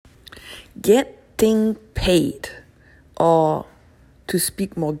Getting paid, or to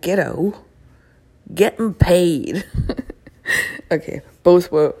speak more ghetto, getting paid. Okay,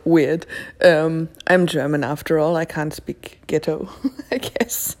 both were weird. I'm German after all. I can't speak ghetto, I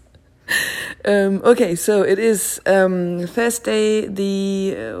guess. Okay, so it is Thursday,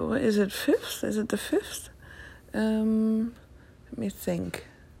 what is it, 5th? Is it the 5th? Let me think.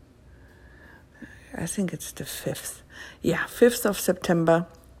 I think it's the 5th. Yeah, 5th of September.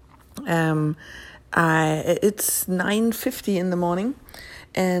 It's 9:50 in the morning,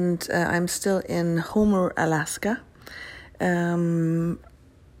 and I'm still in Homer, Alaska.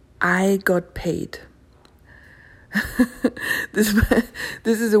 I got paid. This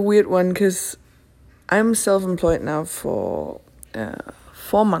is a weird one because I'm self-employed now for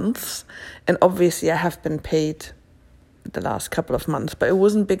 4 months, and obviously I have been paid the last couple of months, but it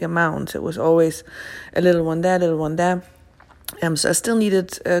wasn't big amounts. It was always a little one there, so I still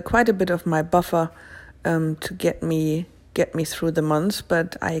needed quite a bit of my buffer to get me through the months,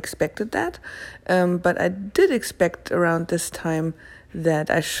 but I expected that. But I did expect around this time that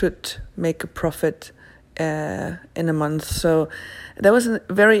I should make a profit in a month. So that was a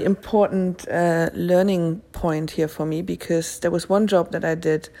very important learning point here for me, because there was one job that I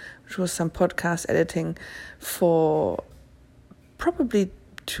did, which was some podcast editing, for probably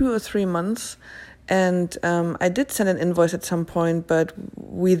 2 or 3 months. And I did send an invoice at some point, but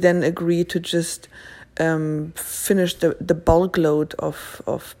we then agreed to just finish the bulk load of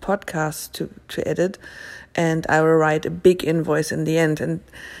podcasts to edit, and I will write a big invoice in the end. And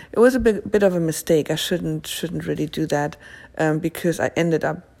it was a bit of a mistake. I shouldn't really do that, because I ended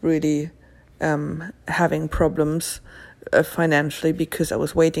up really having problems financially, because I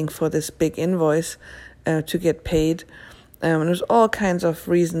was waiting for this big invoice to get paid. And there's all kinds of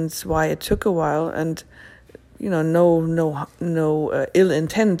reasons why it took a while, and no ill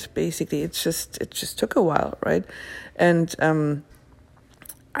intent. Basically, it just took a while, right? And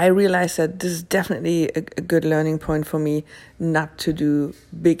I realized that this is definitely a good learning point for me, not to do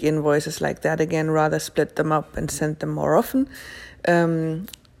big invoices like that again. Rather split them up and send them more often.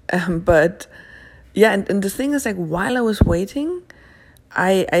 But yeah, and the thing is, like, while I was waiting,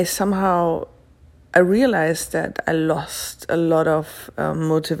 I somehow realized that I lost a lot of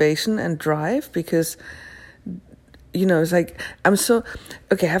motivation and drive, because it's like I'm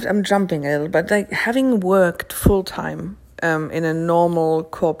jumping a little, but like having worked full time in a normal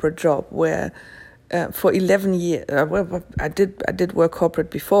corporate job where for 11 years, I did work corporate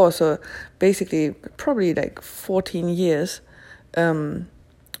before, so basically probably like 14 years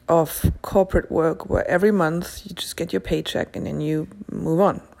of corporate work, where every month you just get your paycheck and then you move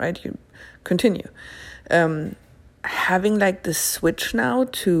on, right? You continue. Having like the switch now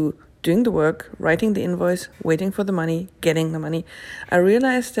to doing the work, writing the invoice, waiting for the money, getting the money, I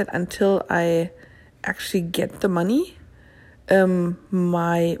realized that until I actually get the money,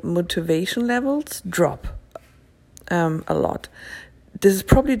 my motivation levels drop a lot. This is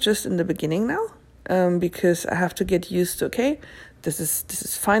probably just in the beginning now, because I have to get used to, okay, this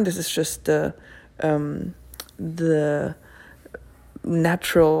is fine. This is just the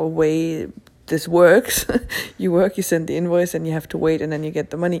natural way this works. You work, you send the invoice, and you have to wait, and then you get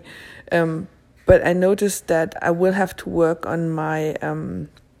the money. But I noticed that I will have to work on my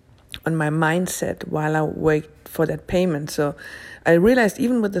mindset while I wait for that payment. So I realized,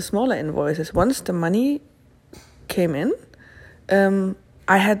 even with the smaller invoices, once the money came in,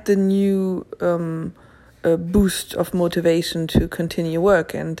 I had the new boost of motivation to continue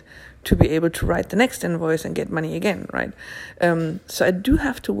work and to be able to write the next invoice and get money again, right? So I do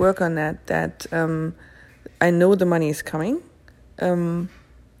have to work on that I know the money is coming, and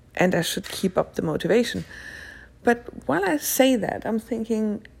I should keep up the motivation. But while I say that, I'm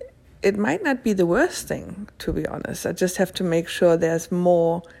thinking it might not be the worst thing, to be honest. I just have to make sure there's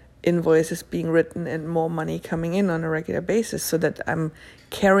more invoices being written and more money coming in on a regular basis, so that I'm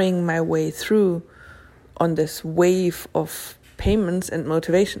carrying my way through on this wave of payments and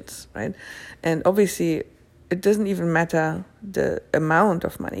motivations, right? And obviously, it doesn't even matter the amount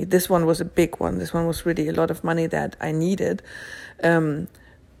of money. This one was a big one. This one was really a lot of money that I needed.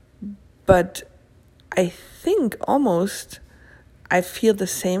 But I think almost I feel the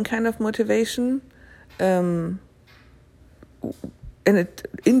same kind of motivation, and it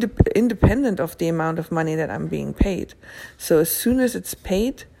independent of the amount of money that I'm being paid. So as soon as it's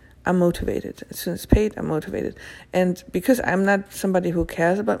paid, I'm motivated. As soon as it's paid, I'm motivated. And because I'm not somebody who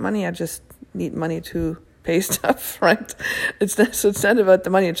cares about money, I just need money to pay stuff, right? It's not about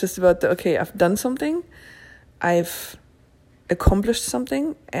the money. It's just about okay, I've done something, I've accomplished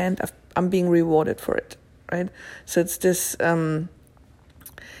something, and I'm being rewarded for it, right? So it's this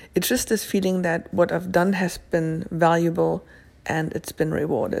it's just this feeling that what I've done has been valuable and it's been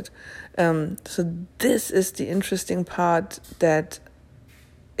rewarded. So this is the interesting part that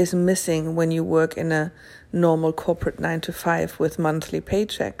is missing when you work in a normal corporate 9 to 5 with monthly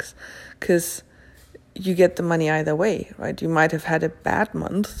paychecks, because you get the money either way, right? You might have had a bad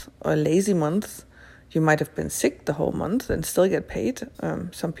month or a lazy month. You might have been sick the whole month and still get paid.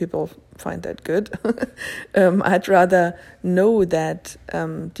 Some people find that good. I'd rather know that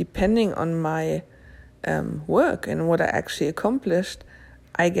depending on my work and what I actually accomplished,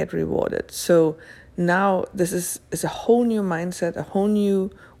 I get rewarded. So now this is a whole new mindset, a whole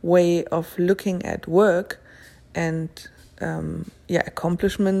new way of looking at work and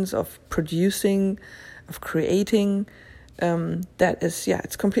accomplishments, of producing, of creating. That is,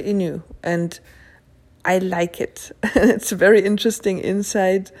 it's completely new. And I like it. It's a very interesting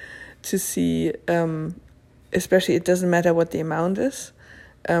insight to see, especially it doesn't matter what the amount is.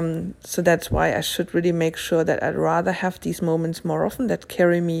 So that's why I should really make sure that I'd rather have these moments more often that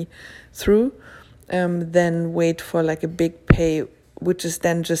carry me through than wait for like a big pay, which is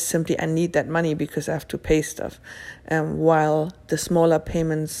then just simply I need that money because I have to pay stuff, while the smaller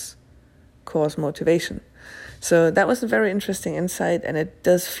payments cause motivation. So that was a very interesting insight, and it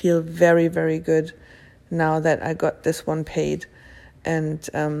does feel very, very good now that I got this one paid. And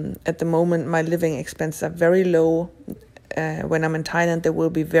at the moment, my living expenses are very low. When I'm in Thailand, they will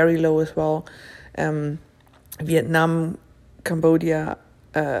be very low as well. Vietnam, Cambodia,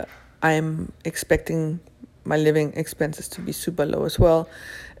 I'm expecting my living expenses to be super low as well.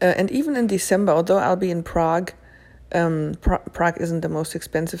 And even in December, although I'll be in Prague, Prague isn't the most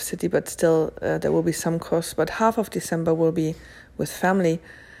expensive city, but still there will be some costs. But half of December will be with family.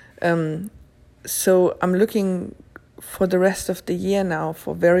 So I'm looking for the rest of the year now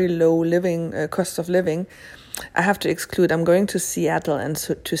for very low living cost of living. I have to exclude, I'm going to Seattle and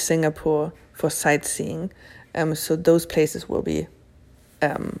to Singapore for sightseeing. So those places will be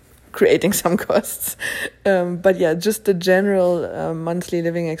creating some costs. But yeah, just the general monthly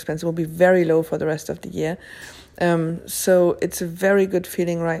living expense will be very low for the rest of the year. So it's a very good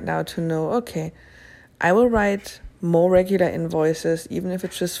feeling right now to know, okay, I will write more regular invoices, even if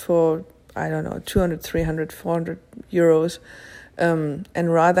it's just for, 200, 300, 400 euros,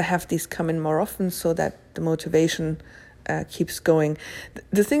 and rather have these come in more often so that the motivation keeps going.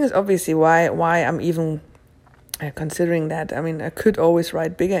 The thing is obviously why I'm even considering that. I mean, I could always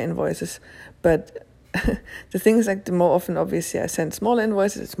write bigger invoices, but the thing is, like, the more often obviously I send smaller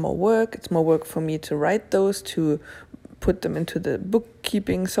invoices, it's more work. It's more work for me to write those, to put them into the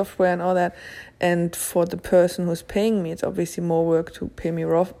bookkeeping software and all that. And for the person who's paying me, it's obviously more work to pay me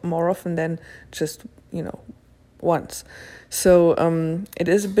more often than just, once. So it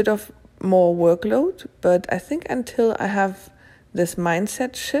is a bit of more workload, but I think until I have this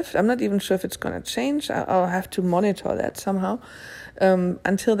mindset shift, I'm not even sure if it's going to change. I'll have to monitor that somehow.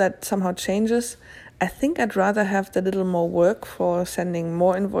 Until that somehow changes, I think I'd rather have the little more work for sending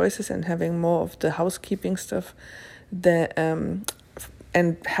more invoices and having more of the housekeeping stuff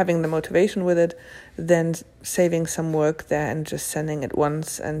and having the motivation with it than saving some work there and just sending it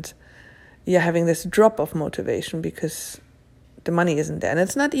once and having this drop of motivation because the money isn't there. And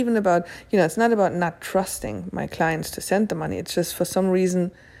it's not even about, it's not about not trusting my clients to send the money. It's just for some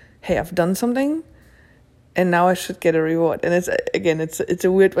reason, hey, I've done something and now I should get a reward. And it's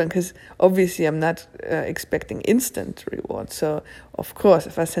a weird one because obviously I'm not expecting instant reward. So of course,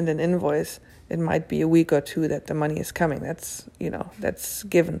 if I send an invoice, it might be a week or two that the money is coming. That's, that's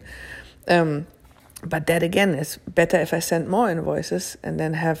given. But that again is better if I send more invoices and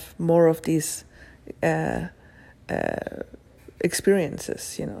then have more of these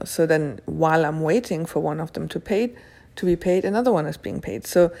experiences, So then while I'm waiting for one of them to be paid, another one is being paid.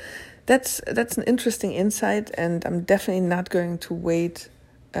 So that's an interesting insight, and I'm definitely not going to wait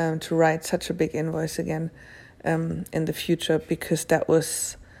to write such a big invoice again in the future, because that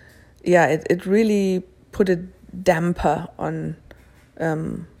was, it really put a damper on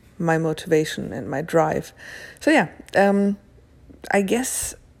my motivation and my drive. So I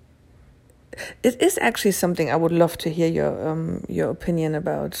guess it is actually something I would love to hear your opinion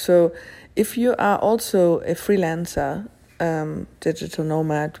about. So if you are also a freelancer, digital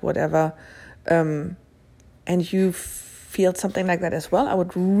nomad, whatever, and you feel something like that as well, I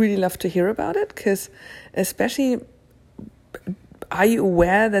would really love to hear about it, because especially, are you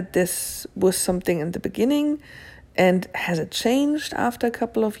aware that this was something in the beginning, and has it changed after a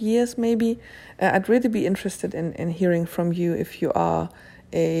couple of years maybe? I'd really be interested in hearing from you if you are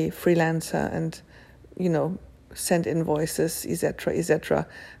a freelancer and, send invoices, etc., etc.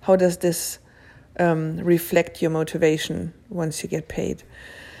 How does this reflect your motivation once you get paid?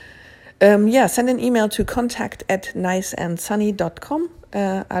 Send an email to contact@niceandsunny.com.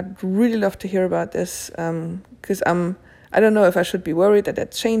 I'd really love to hear about this, because I don't know if I should be worried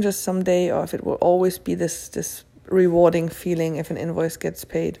that changes someday, or if it will always be this rewarding feeling if an invoice gets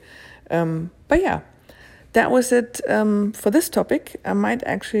paid. But yeah, that was it for this topic. I might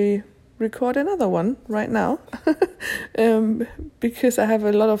actually record another one right now because I have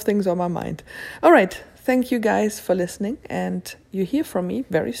a lot of things on my mind. All right, thank you guys for listening, and you hear from me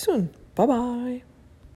very soon. Bye-bye.